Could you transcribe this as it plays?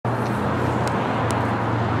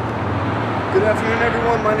Good afternoon,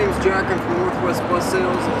 everyone. My name is Jack. I'm from Northwest Bus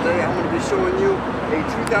Sales, and today I'm going to be showing you a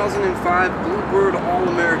 2005 Bluebird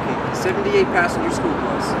All-American 78-passenger school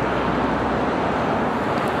bus.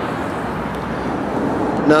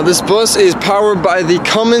 Now, this bus is powered by the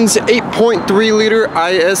Cummins 8.3-liter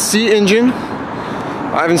ISC engine.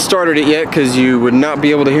 I haven't started it yet because you would not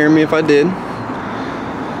be able to hear me if I did.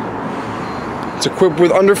 It's equipped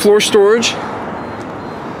with underfloor storage.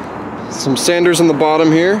 Some sanders on the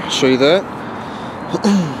bottom here. I'll show you that.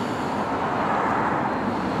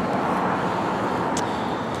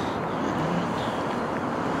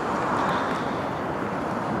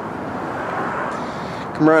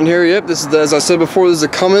 Come around here. Yep, this is, as I said before, this is a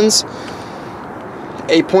Cummins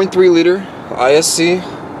 8.3-liter ISC.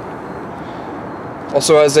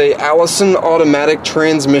 Also has a Allison automatic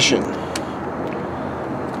transmission.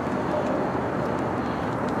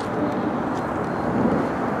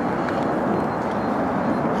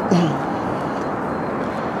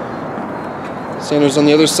 Sanders on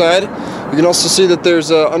the other side. You can also see that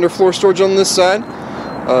there's underfloor storage on this side.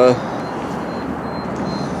 Alright,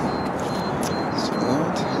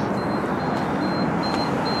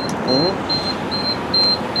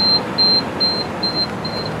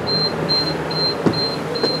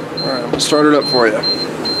 I'm going to start it up for you.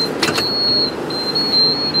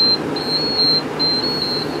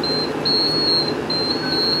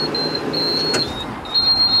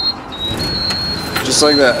 Just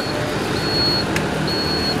like that.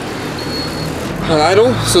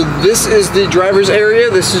 Idle. So this is the driver's area.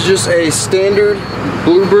 This is just a standard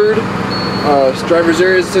Bluebird driver's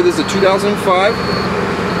area. So this is a 2005.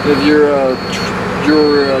 You have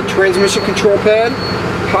your transmission control pad,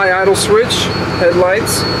 high idle switch,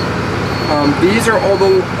 headlights. These are all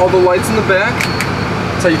the lights in the back.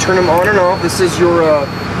 That's how you turn them on and off. This is your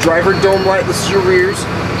driver dome light. This is your rears.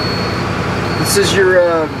 This is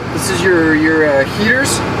your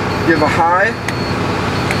heaters. You have a high.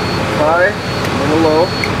 And a low.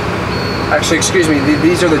 Actually, excuse me,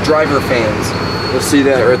 these are the driver fans. You'll see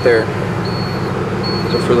that right there.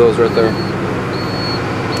 So for those right there.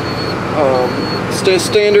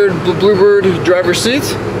 Standard Bluebird driver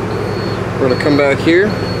seats. We're going to come back here.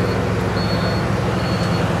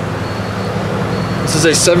 This is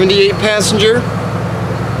a 78-passenger.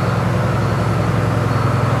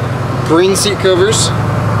 Green seat covers.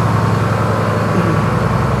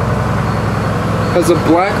 Has a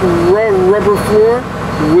black rubber floor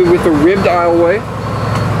with a ribbed aisleway.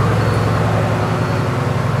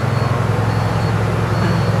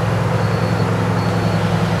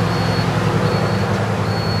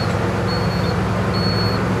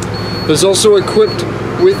 It's also equipped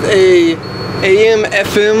with a AM,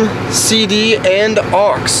 FM, CD, and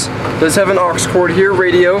aux. It does have an aux cord here,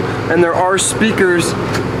 radio, and there are speakers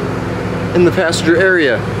in the passenger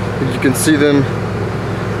area. You can see them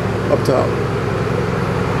up top.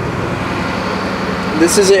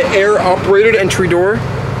 This is an air-operated entry door.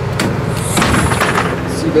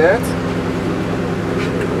 See that?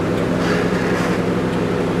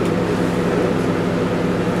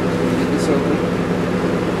 Get this open.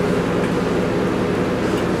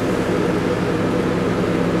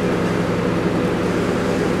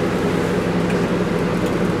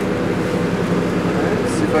 Alright,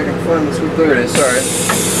 let's see if I can find the switch. There it is, sorry. I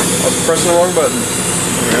was pressing the wrong button.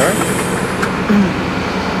 There we are.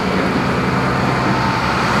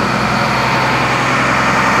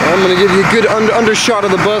 I'm going to give you a good undershot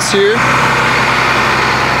of the bus here.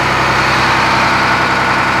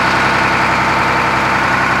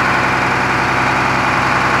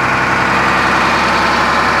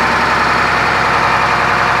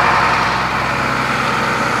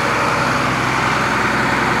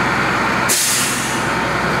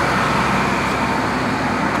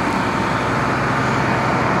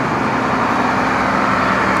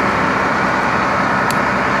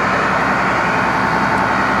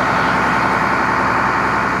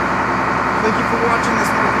 Thank you for watching this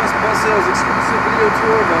Northwest Bus Sales exclusive video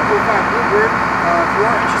tour of 05 Bluebird. If you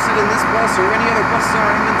are interested in this bus or any other buses in our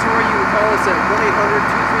inventory, you can call us at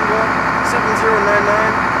 1-800-231-7099,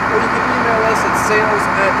 or you can email us at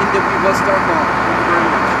sales@nwbus.com. Thank you very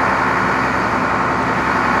much.